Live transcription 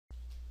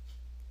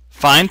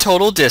Find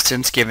total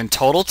distance given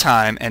total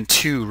time and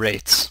 2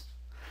 rates.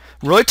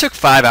 Roy took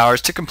 5 hours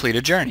to complete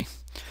a journey.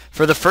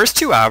 For the first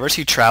 2 hours,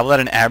 he traveled at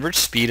an average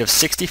speed of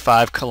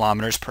 65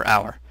 kilometers per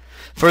hour.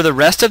 For the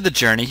rest of the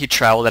journey, he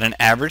traveled at an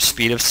average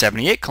speed of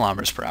 78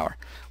 kilometers per hour.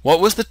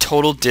 What was the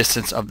total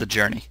distance of the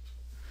journey?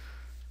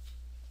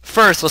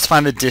 First, let's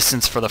find the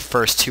distance for the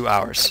first 2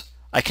 hours.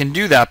 I can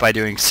do that by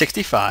doing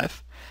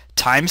 65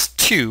 times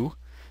 2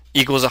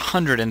 equals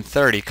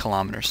 130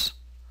 kilometers.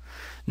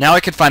 Now I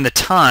can find the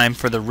time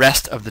for the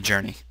rest of the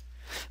journey.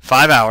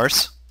 5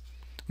 hours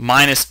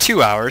minus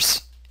 2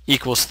 hours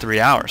equals 3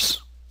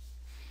 hours.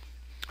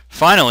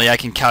 Finally, I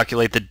can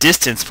calculate the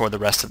distance for the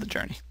rest of the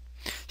journey.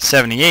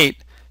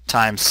 78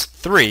 times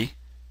 3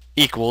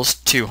 equals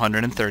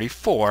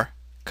 234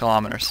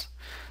 kilometers.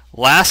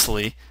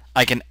 Lastly,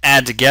 I can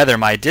add together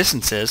my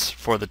distances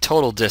for the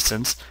total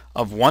distance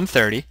of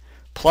 130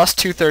 plus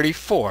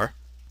 234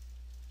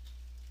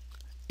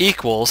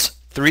 equals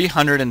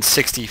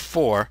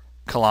 364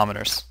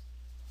 kilometers.